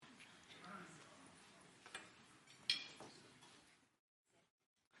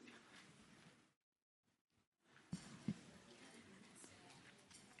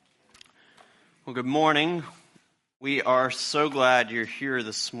Well, good morning. We are so glad you're here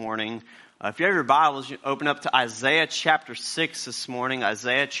this morning. If you have your Bibles, you open up to Isaiah chapter 6 this morning.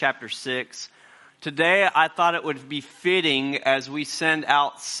 Isaiah chapter 6. Today, I thought it would be fitting as we send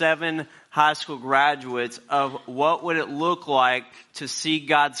out 7 high school graduates of what would it look like to see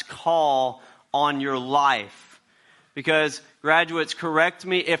God's call on your life. Because graduates, correct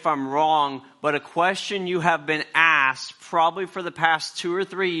me if I'm wrong, but a question you have been asked probably for the past 2 or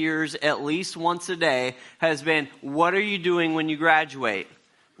 3 years, at least once a day, has been, what are you doing when you graduate?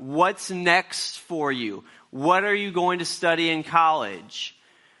 What's next for you? What are you going to study in college?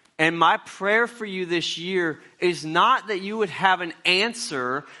 And my prayer for you this year is not that you would have an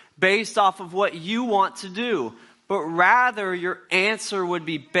answer based off of what you want to do, but rather your answer would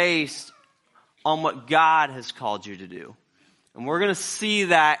be based on what God has called you to do. And we're going to see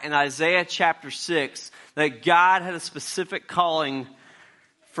that in Isaiah chapter 6, that God had a specific calling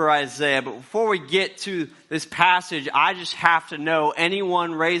for Isaiah. But before we get to this passage, I just have to know,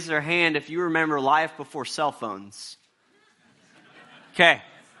 anyone raise their hand if you remember life before cell phones? Okay.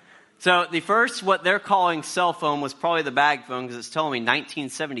 So the first, what they're calling cell phone, was probably the bag phone, because it's telling me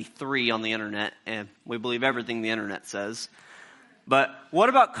 1973 on the internet, and we believe everything the internet says. But what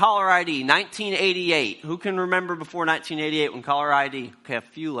about caller ID, 1988? Who can remember before 1988 when caller ID? Okay, a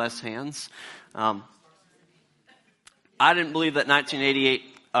few less hands. I didn't believe that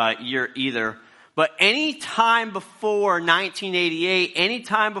 1988 year either. But any time before 1988, any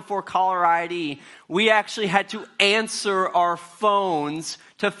time before caller ID, we actually had to answer our phones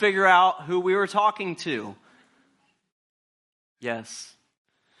to figure out who we were talking to. Yes.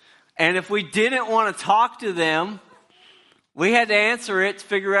 And if we didn't want to talk to them, we had to answer it to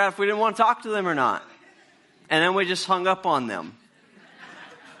figure out if we didn't want to talk to them or not. And then we just hung up on them.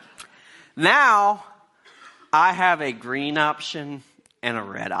 Now, I have a green option and a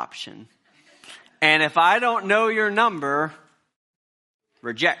red option. And if I don't know your number,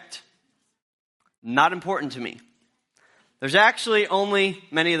 reject. Not important to me. There's actually only,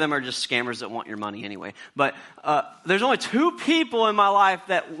 many of them are just scammers that want your money anyway. But there's only 2 people in my life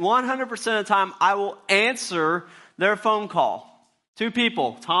that 100% of the time I will answer their phone call. 2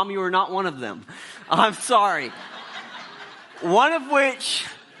 people. Tom, you are not one of them. I'm sorry. One of which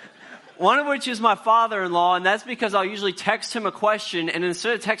is my father-in-law, and that's because I'll usually text him a question, and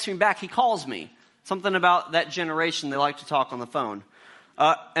instead of texting me back, he calls me. Something about that generation, they like to talk on the phone.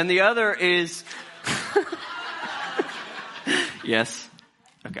 And the other is... Yes?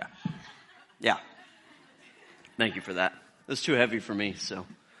 Okay. Yeah. Thank you for that. It was too heavy for me, so...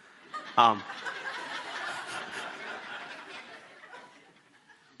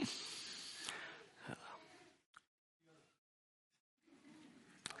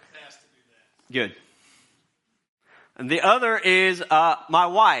 Good. And the other is my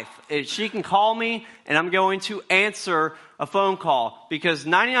wife. She can call me, and I'm going to answer a phone call, because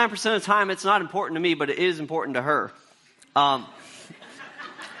 99% of the time it's not important to me, but it is important to her. I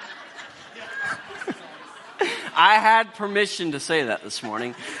had permission to say that this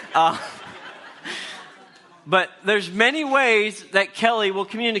morning. But there's many ways that Kelly will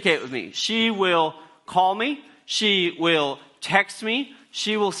communicate with me. She will call me. She will text me.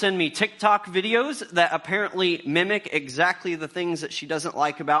 She will send me TikTok videos that apparently mimic exactly the things that she doesn't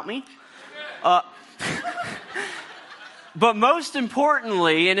like about me. But most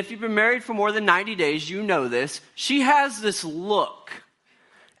importantly, and if you've been married for more than 90 days, you know this, she has this look.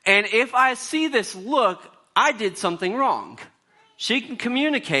 And if I see this look, I did something wrong. She can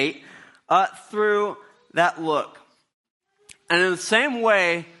communicate through that look. And in the same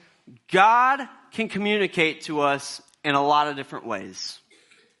way, God can communicate to us in a lot of different ways.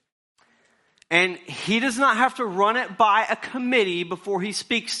 And he does not have to run it by a committee before he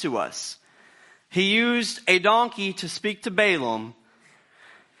speaks to us. He used a donkey to speak to Balaam,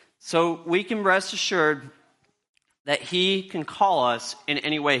 so we can rest assured that he can call us in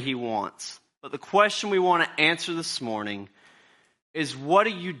any way he wants. But the question we want to answer this morning is, what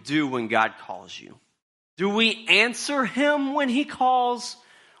do you do when God calls you? Do we answer him when he calls,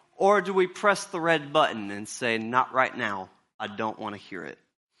 or do we press the red button and say, not right now, I don't want to hear it?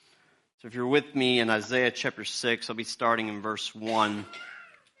 So if you're with me in Isaiah chapter 6, I'll be starting in verse 1. It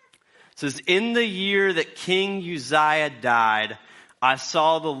says, in the year that King Uzziah died, I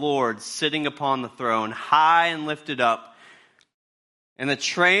saw the Lord sitting upon the throne, high and lifted up, and the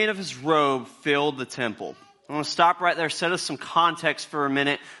train of his robe filled the temple. I want to stop right there, set us some context for a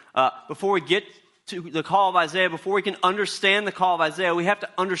minute. Before we get to the call of Isaiah, before we can understand the call of Isaiah, we have to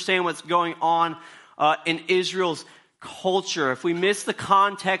understand what's going on in Israel's culture. If we miss the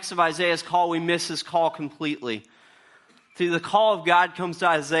context of Isaiah's call, we miss his call completely. See, the call of God comes to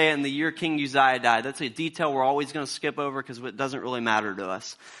Isaiah in the year King Uzziah died. That's a detail we're always going to skip over because it doesn't really matter to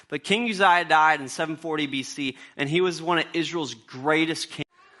us. But King Uzziah died in 740 BC, and he was one of Israel's greatest kings.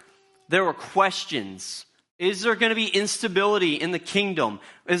 There were questions. Is there going to be instability in the kingdom?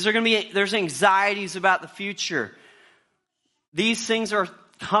 There's anxieties about the future. These things are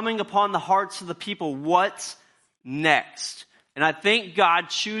coming upon the hearts of the people. What's next? And I think God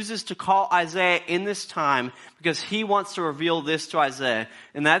chooses to call Isaiah in this time because he wants to reveal this to Isaiah.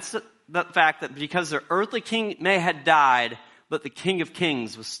 And that's the fact that because their earthly king may have died, but the King of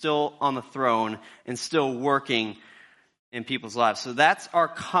Kings was still on the throne and still working in people's lives. So that's our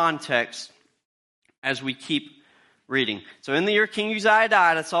context as we keep reading. So in the year King Uzziah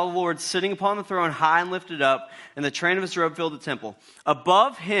died, I saw the Lord sitting upon the throne, high and lifted up, and the train of his robe filled the temple.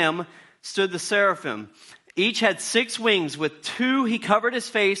 Above him stood the seraphim. Each had 6 wings. With 2 he covered his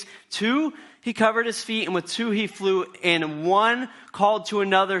face, 2 he covered his feet, and with 2 he flew. And one called to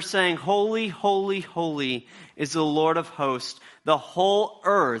another, saying, Holy, holy, holy is the Lord of hosts. The whole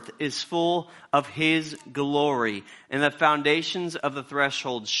earth is full of his glory. And the foundations of the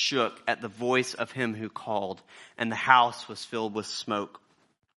threshold shook at the voice of him who called, and the house was filled with smoke.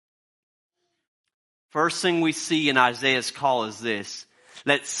 First thing we see in Isaiah's call is this: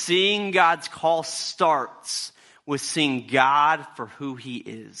 that seeing God's call starts with seeing God for who he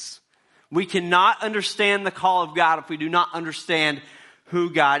is. We cannot understand the call of God if we do not understand who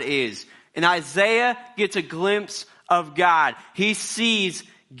God is. And Isaiah gets a glimpse of God. He sees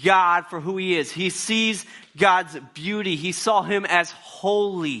God for who he is. He sees God's beauty. He saw him as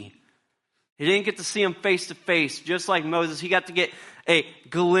holy. He didn't get to see him face to face. Just like Moses, he got to get a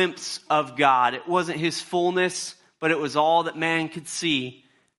glimpse of God. It wasn't his fullness, but it was all that man could see.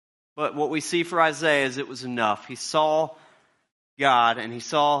 But what we see for Isaiah is it was enough. He saw God, and he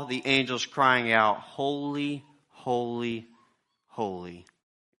saw the angels crying out, Holy, holy, holy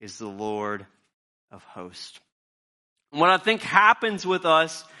is the Lord of hosts. And what I think happens with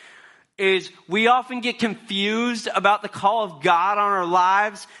us is we often get confused about the call of God on our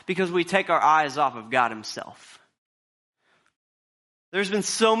lives because we take our eyes off of God himself. There's been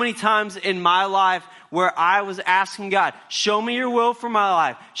so many times in my life where I was asking God, show me your will for my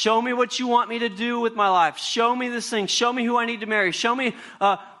life. Show me what you want me to do with my life. Show me this thing. Show me who I need to marry. Show me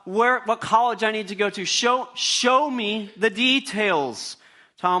what college I need to go to. Show me the details.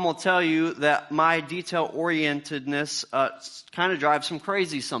 Tom will tell you that my detail-orientedness kind of drives him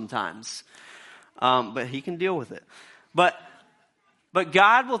crazy sometimes. But he can deal with it. But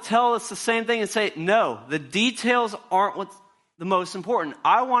God will tell us the same thing and say, no, the details aren't what's the most important.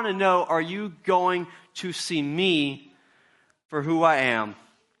 I want to know, are you going to see me for who I am?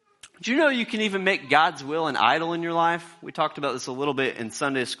 Do you know you can even make God's will an idol in your life? We talked about this a little bit in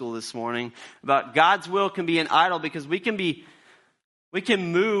Sunday school this morning. About God's will can be an idol because we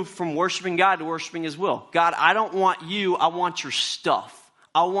can move from worshiping God to worshiping his will. God, I don't want you, I want your stuff.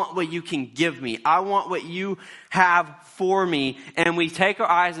 I want what you can give me. I want what you have for me. And we take our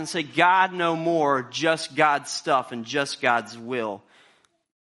eyes and say, God, no more, just God's stuff and just God's will.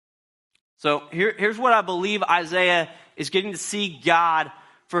 So here's what I believe Isaiah is getting to see God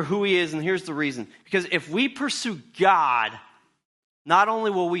for who he is. And here's the reason. Because if we pursue God, not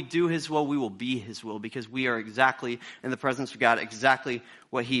only will we do his will, we will be his will. Because we are exactly in the presence of God, exactly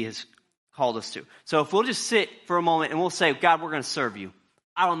what he has called us to. So if we'll just sit for a moment and we'll say, God, we're going to serve you.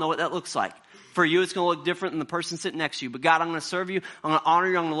 I don't know what that looks like. For you, it's going to look different than the person sitting next to you. But God, I'm going to serve you. I'm going to honor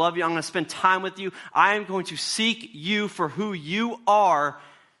you. I'm going to love you. I'm going to spend time with you. I am going to seek you for who you are.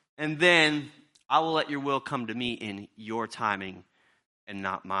 And then I will let your will come to me in your timing and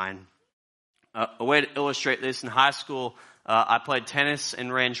not mine. A way to illustrate this, in high school, I played tennis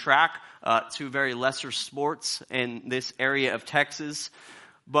and ran track, 2 very lesser sports in this area of Texas.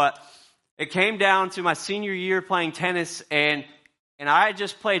 But it came down to my senior year playing tennis, and I had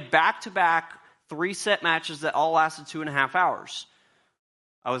just played back-to-back 3-set matches that all lasted 2.5 hours.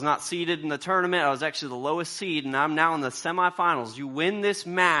 I was not seeded in the tournament. I was actually the lowest seed, and I'm now in the semifinals. You win this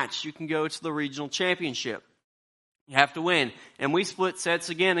match, you can go to the regional championship. You have to win. And we split sets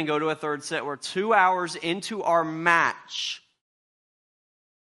again and go to a 3rd set. We're 2 hours into our match.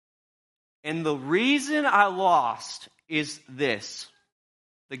 And the reason I lost is this.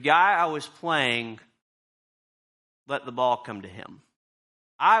 The guy I was playing let the ball come to him.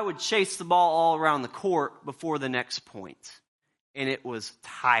 I would chase the ball all around the court before the next point. And it was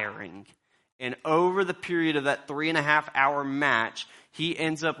tiring. And over the period of that 3.5-hour match, he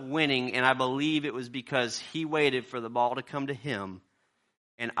ends up winning. And I believe it was because he waited for the ball to come to him.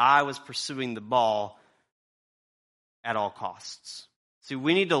 And I was pursuing the ball at all costs. See,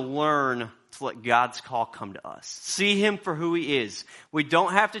 we need to learn to let God's call come to us. See him for who he is. We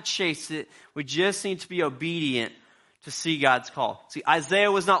don't have to chase it. We just need to be obedient to see God's call. See,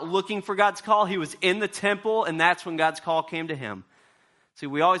 Isaiah was not looking for God's call. He was in the temple, and that's when God's call came to him. See,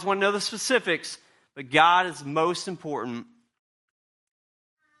 we always want to know the specifics, but God is most important.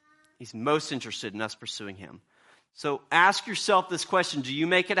 He's most interested in us pursuing him. So ask yourself this question: do you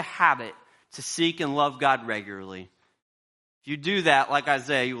make it a habit to seek and love God regularly? If you do that, like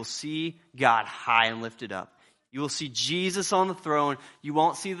Isaiah, you will see God high and lifted up. You will see Jesus on the throne. You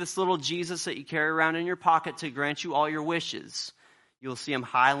won't see this little Jesus that you carry around in your pocket to grant you all your wishes. You will see him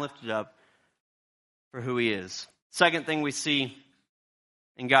high and lifted up for who he is. Second thing we see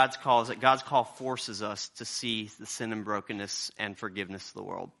in God's call is that God's call forces us to see the sin and brokenness and forgiveness of the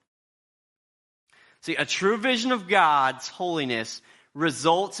world. See, a true vision of God's holiness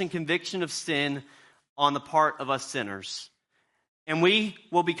results in conviction of sin on the part of us sinners. And we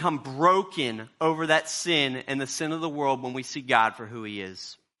will become broken over that sin and the sin of the world when we see God for who he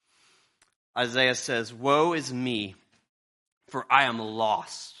is. Isaiah says, "Woe is me, for I am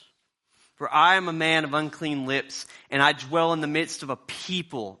lost. For I am a man of unclean lips, and I dwell in the midst of a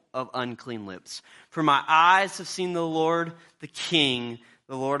people of unclean lips. For my eyes have seen the Lord, the King,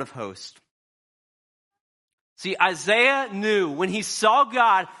 the Lord of hosts." See, Isaiah knew when he saw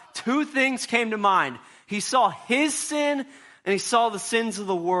God, two things came to mind. He saw his sin and he saw the sins of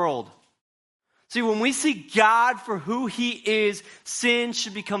the world. See, when we see God for who he is, sin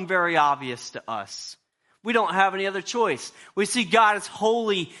should become very obvious to us. We don't have any other choice. We see God as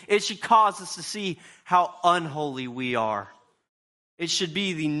holy. It should cause us to see how unholy we are. It should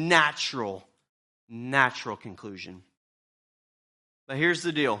be the natural conclusion. But here's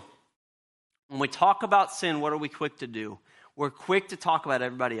the deal. When we talk about sin, what are we quick to do? We're quick to talk about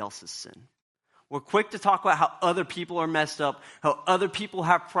everybody else's sin. We're quick to talk about how other people are messed up, how other people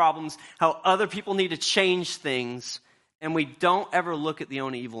have problems, how other people need to change things, and we don't ever look at the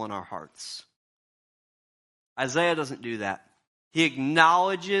own evil in our hearts. Isaiah doesn't do that. He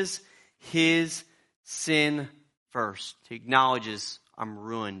acknowledges his sin first. He acknowledges, I'm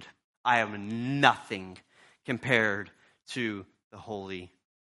ruined. I am nothing compared to the holy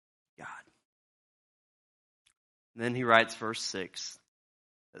God. And then he writes verse 6.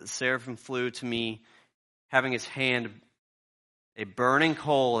 The seraphim flew to me, having his hand a burning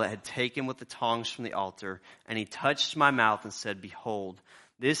coal that had taken with the tongs from the altar, and he touched my mouth and said, "Behold,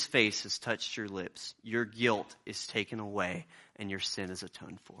 this face has touched your lips. Your guilt is taken away, and your sin is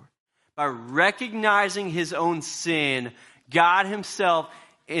atoned for." By recognizing his own sin, God himself,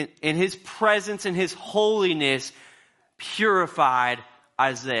 in his presence and his holiness, purified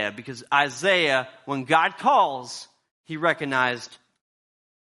Isaiah. Because Isaiah, when God calls, he recognized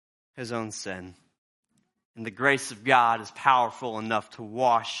his own sin. And the grace of God is powerful enough to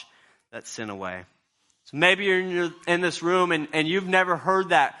wash that sin away. So maybe you're in this room and you've never heard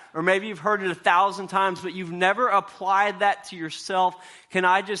that. Or maybe you've heard it 1,000 times, but you've never applied that to yourself. Can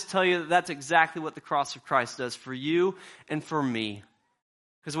I just tell you that that's exactly what the cross of Christ does for you and for me?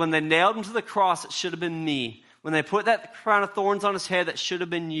 Because when they nailed him to the cross, it should have been me. When they put that crown of thorns on his head, that should have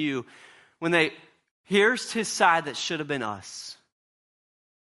been you. When they pierced his side, that should have been us.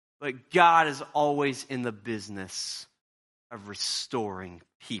 But God is always in the business of restoring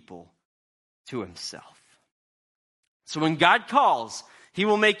people to himself. So when God calls, he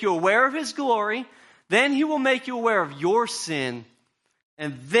will make you aware of his glory, then he will make you aware of your sin,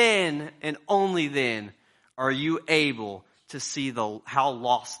 and then, and only then, are you able to see how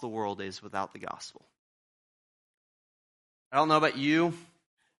lost the world is without the gospel. I don't know about you,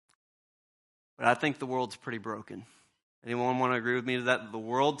 but I think the world's pretty broken. Anyone want to agree with me to that? The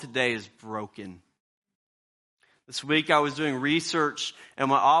world today is broken. This week I was doing research in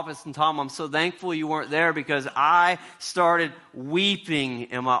my office, and Tom, I'm so thankful you weren't there because I started weeping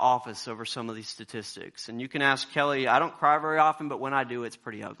in my office over some of these statistics. And you can ask Kelly, I don't cry very often, but when I do, it's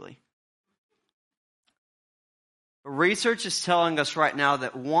pretty ugly. Research is telling us right now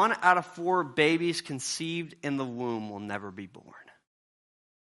that 1 out of 4 babies conceived in the womb will never be born.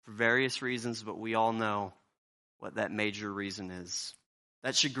 For various reasons, but we all know what that major reason is.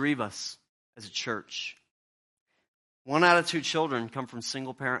 That should grieve us as a church. 1 out of 2 children come from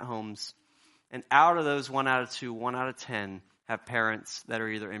single-parent homes. And out of those 1 out of 2, 1 out of 10 have parents that are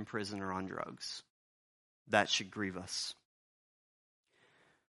either in prison or on drugs. That should grieve us.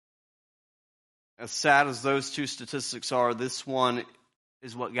 As sad as those 2 statistics are, this one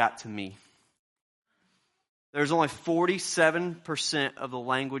is what got to me. There's only 47% of the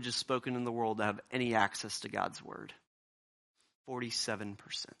languages spoken in the world that have any access to God's word. 47%.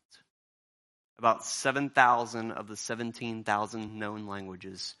 about 7,000 of the 17,000 known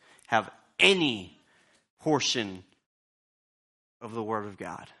languages have any portion of the Word of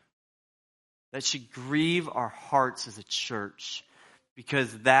God. That should grieve our hearts as a church,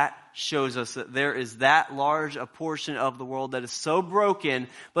 because that shows us that there is that large a portion of the world that is so broken,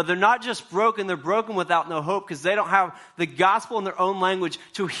 but they're not just broken, they're broken without no hope, because they don't have the gospel in their own language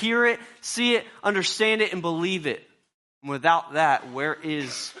to hear it, see it, understand it, and believe it. And without that, where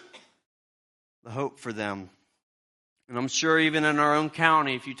is the hope for them? And I'm sure even in our own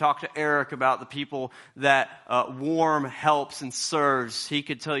county, if you talk to Eric about the people that Warm helps and serves, he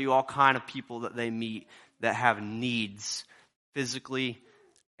could tell you all kind of people that they meet that have needs, physically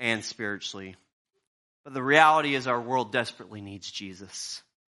and spiritually. But the reality is our world desperately needs Jesus.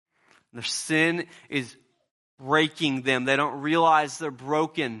 Their sin is breaking them. They don't realize they're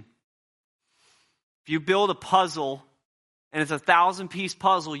broken. If you build a puzzle and it's a 1,000-piece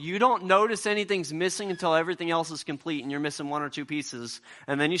puzzle, you don't notice anything's missing until everything else is complete and you're missing one or two pieces.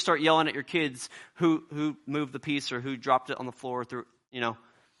 And then you start yelling at your kids who moved the piece or who dropped it on the floor through, Y'all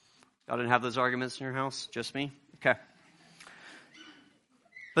didn't have those arguments in your house? Just me? Okay.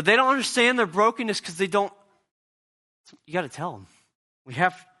 But they don't understand their brokenness because they don't. You got to tell them. We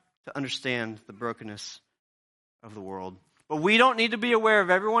have to understand the brokenness of the world. But we don't need to be aware of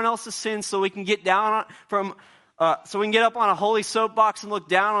everyone else's sins so we can get down so we can get up on a holy soapbox and look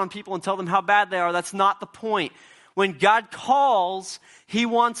down on people and tell them how bad they are. That's not the point. When God calls, He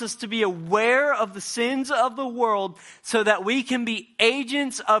wants us to be aware of the sins of the world so that we can be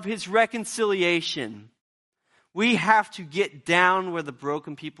agents of His reconciliation. We have to get down where the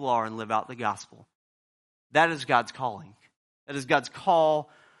broken people are and live out the gospel. That is God's calling. That is God's call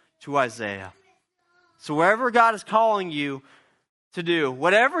to Isaiah. So wherever God is calling you to do,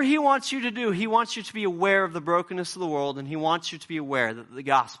 whatever He wants you to do, He wants you to be aware of the brokenness of the world, and He wants you to be aware that the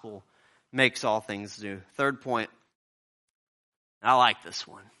gospel makes all things new. Third point, I like this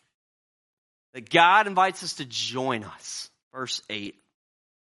one. That God invites us to join us. Verse 8.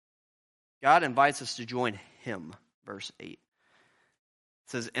 God invites us to join Him. Verse 8. It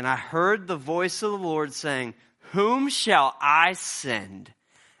says, "And I heard the voice of the Lord saying, whom shall I send,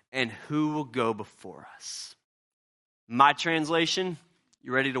 and who will go before us?" My translation,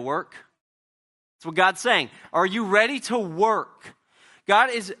 you ready to work? That's what God's saying. Are you ready to work? God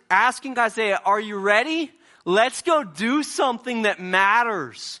is asking Isaiah, are you ready? Let's go do something that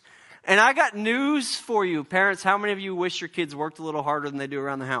matters. And I got news for you. Parents, how many of you wish your kids worked a little harder than they do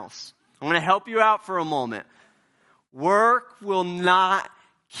around the house? I'm going to help you out for a moment. Work will not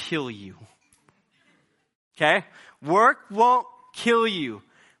kill you. Okay? Work won't kill you.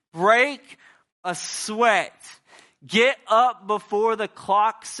 Break a sweat. Get up before the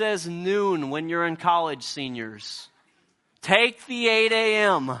clock says noon when you're in college, seniors. Take the 8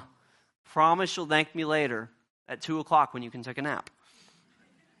 a.m. Promise you'll thank me later at 2 o'clock when you can take a nap.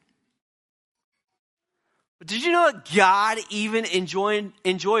 But did you know that God even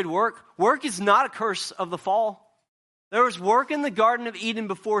enjoyed work? Work is not a curse of the fall. There was work in the Garden of Eden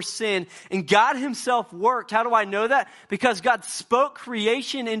before sin, and God Himself worked. How do I know that? Because God spoke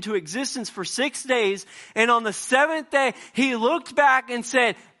creation into existence for 6 days, and on the seventh day, He looked back and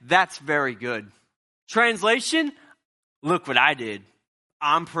said, "That's very good." Translation, look what I did.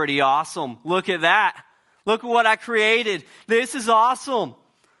 I'm pretty awesome. Look at that. Look at what I created. This is awesome.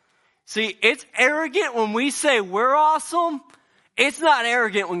 See, it's arrogant when we say we're awesome. It's not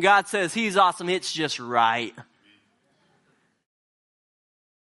arrogant when God says He's awesome. It's just right.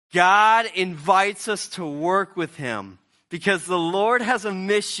 God invites us to work with Him because the Lord has a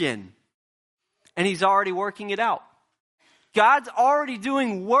mission and He's already working it out. God's already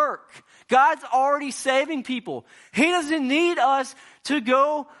doing work. God's already saving people. He doesn't need us to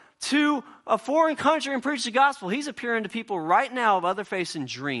go to a foreign country and preach the gospel. He's appearing to people right now of other faiths in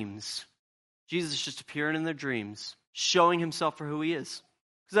dreams. Jesus is just appearing in their dreams, showing Himself for who He is.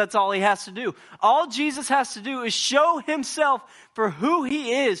 Because that's all He has to do. All Jesus has to do is show Himself for who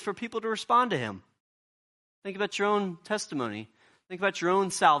He is for people to respond to Him. Think about your own testimony. Think about your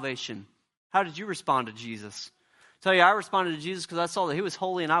own salvation. How did you respond to Jesus? I tell you, I responded to Jesus because I saw that He was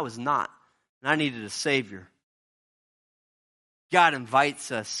holy and I was not. And I needed a Savior. God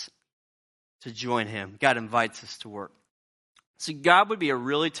invites us to join Him. God invites us to work. See, God would be a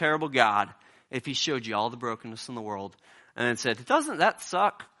really terrible God if He showed you all the brokenness in the world and then said, "Doesn't that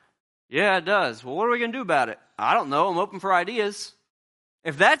suck?" "Yeah, it does." "Well, what are we going to do about it?" "I don't know. I'm open for ideas."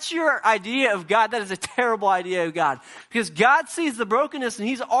 If that's your idea of God, that is a terrible idea of God. Because God sees the brokenness and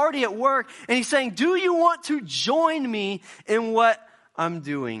He's already at work. And He's saying, do you want to join me in what I'm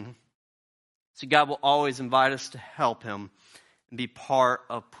doing? So God will always invite us to help Him and be part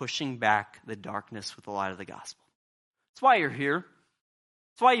of pushing back the darkness with the light of the gospel. That's why you're here.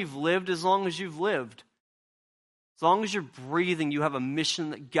 That's why you've lived as long as you've lived. As long as you're breathing, you have a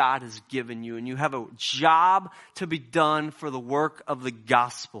mission that God has given you, and you have a job to be done for the work of the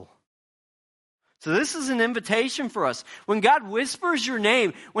gospel. So this is an invitation for us. When God whispers your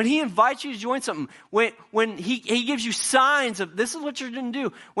name, when He invites you to join something, when He gives you signs of this is what you're going to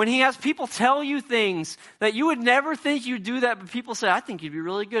do, when He has people tell you things that you would never think you'd do that, but people say, I think you'd be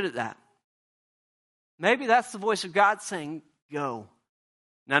really good at that. Maybe that's the voice of God saying, go.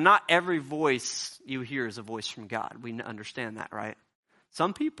 Now, not every voice you hear is a voice from God. We understand that, right?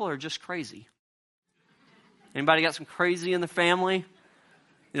 Some people are just crazy. Anybody got some crazy in the family?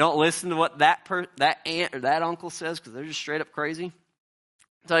 You don't listen to what that aunt or that uncle says because they're just straight up crazy.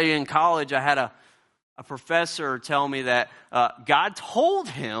 I'll tell you, in college, I had a professor tell me that God told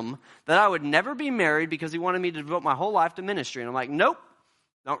him that I would never be married because He wanted me to devote my whole life to ministry. And I'm like, nope,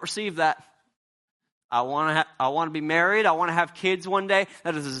 don't receive that. I want to be married. I want to have kids one day.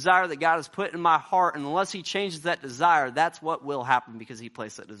 That is a desire that God has put in my heart. And unless He changes that desire, that's what will happen because He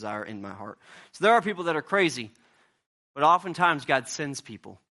placed that desire in my heart. So there are people that are crazy. But oftentimes God sends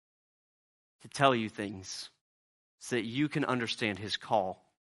people to tell you things so that you can understand His call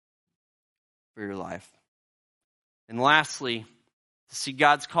for your life. And lastly, to see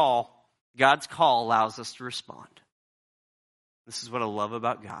God's call allows us to respond. This is what I love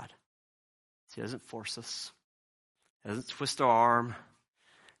about God. He doesn't force us. He doesn't twist our arm.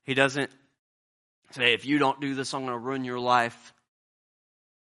 He doesn't say, if you don't do this, I'm going to ruin your life.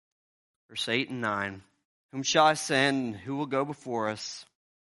 Verse 8 and 9. Whom shall I send? Who will go before us?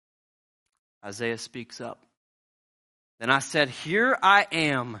 Isaiah speaks up. Then I said, here I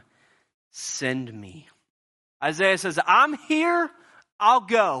am. Send me. Isaiah says, I'm here. I'll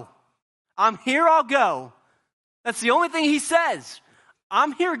go. I'm here. I'll go. That's the only thing he says.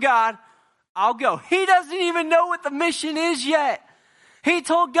 I'm here, God. I'll go. He doesn't even know what the mission is yet. He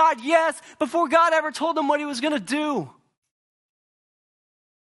told God yes before God ever told him what He was going to do.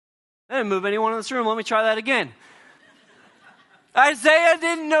 That didn't move anyone in this room. Let me try that again. Isaiah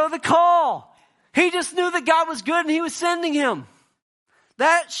didn't know the call. He just knew that God was good and He was sending him.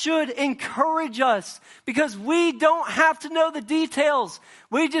 That should encourage us because we don't have to know the details.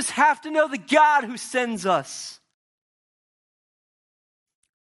 We just have to know the God who sends us.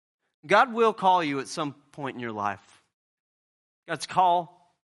 God will call you at some point in your life. God's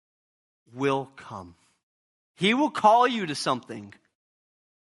call will come. He will call you to something.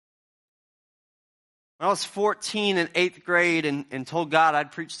 When I was 14 in 8th grade and told God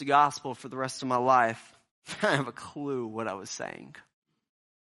I'd preach the gospel for the rest of my life, I didn't have a clue what I was saying.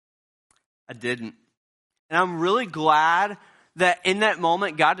 I didn't. And I'm really glad that in that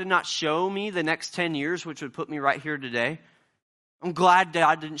moment, God did not show me the next 10 years, which would put me right here today. I'm glad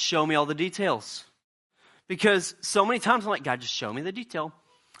God didn't show me all the details. Because so many times I'm like, God, just show me the detail.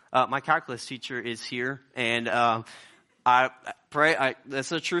 My calculus teacher is here, and I pray,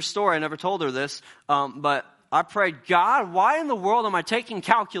 that's a true story, I never told her this, but I prayed, God, why in the world am I taking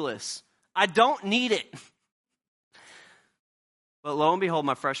calculus? I don't need it. But lo and behold,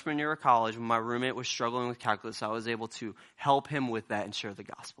 my freshman year of college, when my roommate was struggling with calculus, I was able to help him with that and share the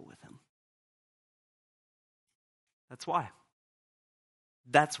gospel with him. That's why.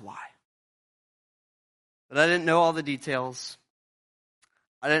 That's why. But I didn't know all the details.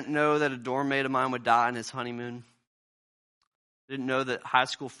 I didn't know that a dorm mate of mine would die on his honeymoon. I didn't know that high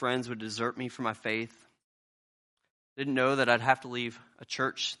school friends would desert me for my faith. I didn't know that I'd have to leave a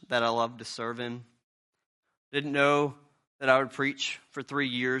church that I loved to serve in. I didn't know that I would preach for 3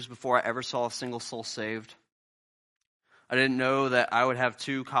 years before I ever saw a single soul saved. I didn't know that I would have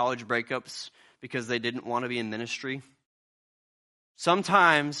 2 college breakups because they didn't want to be in ministry.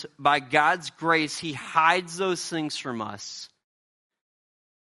 Sometimes, by God's grace, He hides those things from us.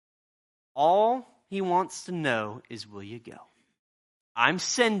 All He wants to know is, will you go? I'm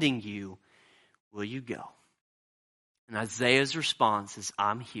sending you. Will you go? And Isaiah's response is,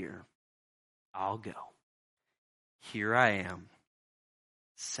 I'm here. I'll go. Here I am.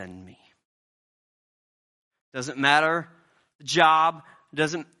 Send me. Doesn't matter the job.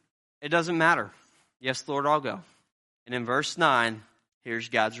 It doesn't matter. Yes, Lord, I'll go. And in verse 9, here's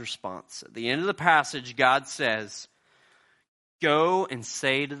God's response. At the end of the passage, God says, go and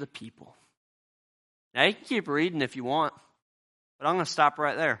say to the people. Now, you can keep reading if you want, but I'm going to stop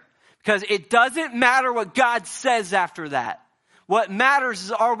right there. Because it doesn't matter what God says after that. What matters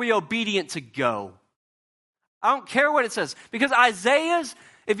is, are we obedient to go? I don't care what it says. Because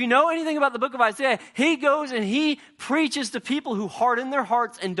if you know anything about the book of Isaiah, he goes and he preaches to people who harden their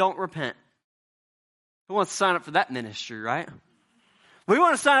hearts and don't repent. Who wants to sign up for that ministry, right? We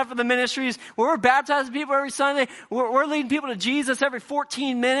want to sign up for the ministries where we're baptizing people every Sunday. We're leading people to Jesus every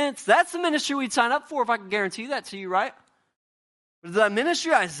 14 minutes. That's the ministry we'd sign up for if I can guarantee that to you, right? But the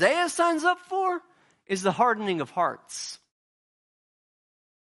ministry Isaiah signs up for is the hardening of hearts.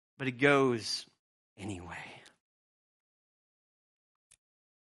 But he goes anyway.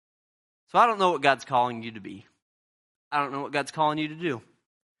 So I don't know what God's calling you to be. I don't know what God's calling you to do.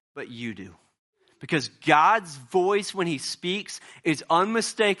 But you do. Because God's voice when he speaks is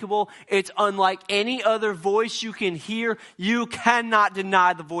unmistakable. It's unlike any other voice you can hear. You cannot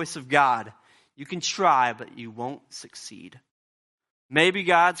deny the voice of God. You can try, but you won't succeed. Maybe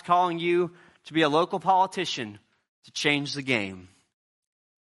God's calling you to be a local politician to change the game.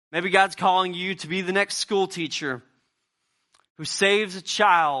 Maybe God's calling you to be the next school teacher who saves a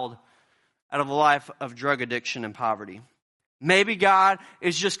child out of a life of drug addiction and poverty. Maybe God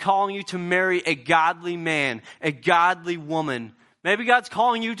is just calling you to marry a godly man, a godly woman. Maybe God's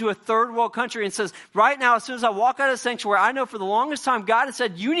calling you to a third world country and says, right now, as soon as I walk out of the sanctuary, I know for the longest time God has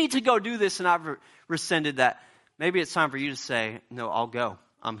said, you need to go do this, and I've rescinded that. Maybe it's time for you to say, no, I'll go.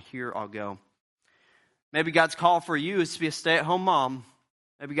 I'm here, I'll go. Maybe God's call for you is to be a stay-at-home mom.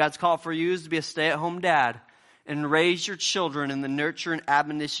 Maybe God's call for you is to be a stay-at-home dad and raise your children in the nurture and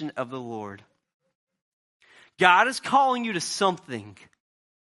admonition of the Lord. God is calling you to something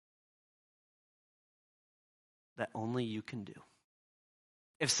that only you can do.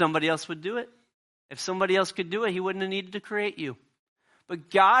 If somebody else would do it, if somebody else could do it, he wouldn't have needed to create you.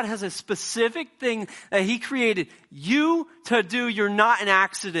 But God has a specific thing that he created you to do. You're not an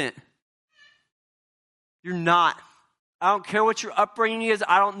accident. You're not. I don't care what your upbringing is.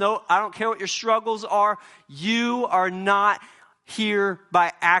 I don't care what your struggles are. You are not here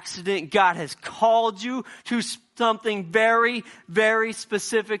by accident. God has called you to something very, very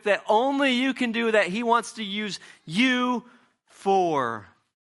specific that only you can do, that he wants to use you for.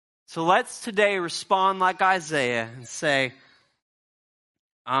 So let's today respond like Isaiah and say,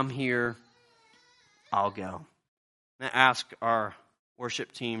 I'm here, I'll go. And I ask our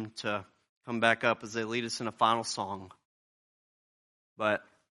worship team to come back up as they lead us in a final song. But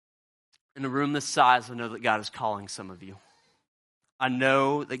in a room this size, I know that God is calling some of you. I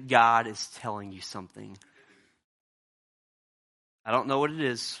know that God is telling you something. I don't know what it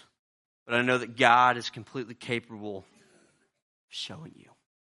is, but I know that God is completely capable of showing you.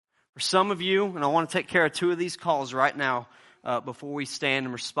 For some of you, and I want to take care of two of these calls right now before we stand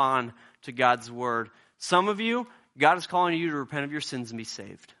and respond to God's word. Some of you, God is calling you to repent of your sins and be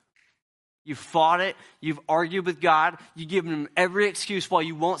saved. You've fought it. You've argued with God. You've given him every excuse why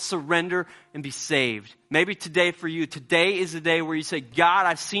you won't surrender and be saved. Maybe today for you, today is the day where you say, God,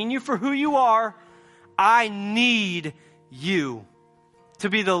 I've seen you for who you are. I need you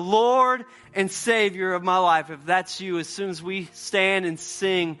to be the Lord and Savior of my life. If that's you, as soon as we stand and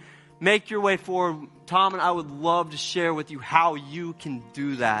sing, make your way forward. Tom and I would love to share with you how you can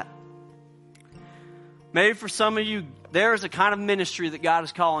do that. Maybe for some of you, there is a kind of ministry that God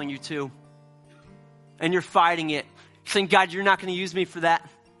is calling you to. And you're fighting it. Saying, God, you're not going to use me for that.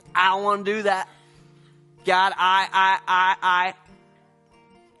 I don't want to do that. God, I.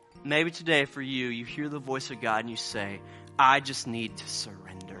 Maybe today for you, you hear the voice of God and you say, I just need to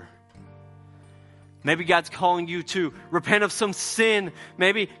surrender. Maybe God's calling you to repent of some sin.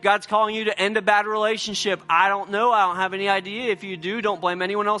 Maybe God's calling you to end a bad relationship. I don't know. I don't have any idea. If you do, don't blame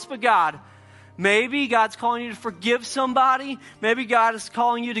anyone else but God. Maybe God's calling you to forgive somebody. Maybe God is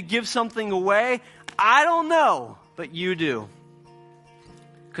calling you to give something away. I don't know, but you do.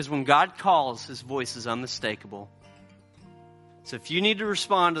 Because when God calls, his voice is unmistakable. So if you need to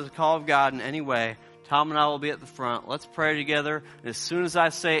respond to the call of God in any way, Tom and I will be at the front. Let's pray together. And as soon as I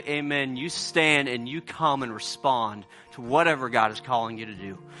say amen, you stand and you come and respond to whatever God is calling you to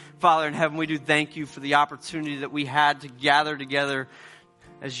do. Father in heaven, we do thank you for the opportunity that we had to gather together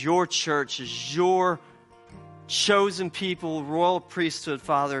as your church, as your chosen people, royal priesthood,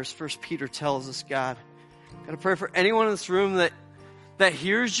 Father, as 1 Peter tells us, God. God, I pray for anyone in this room that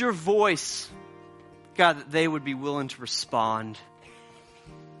hears your voice, God, that they would be willing to respond.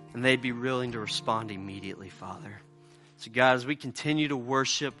 And they'd be willing to respond immediately, Father. So, God, as we continue to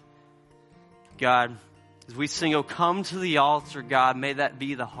worship, God, as we sing, oh, come to the altar, God, may that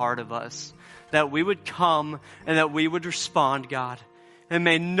be the heart of us. That we would come and that we would respond, God. And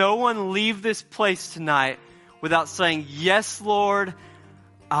may no one leave this place tonight without saying, yes, Lord,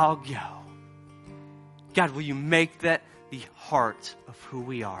 I'll go. God, will you make that the heart of who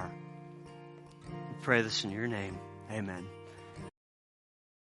we are? We pray this in your name. Amen.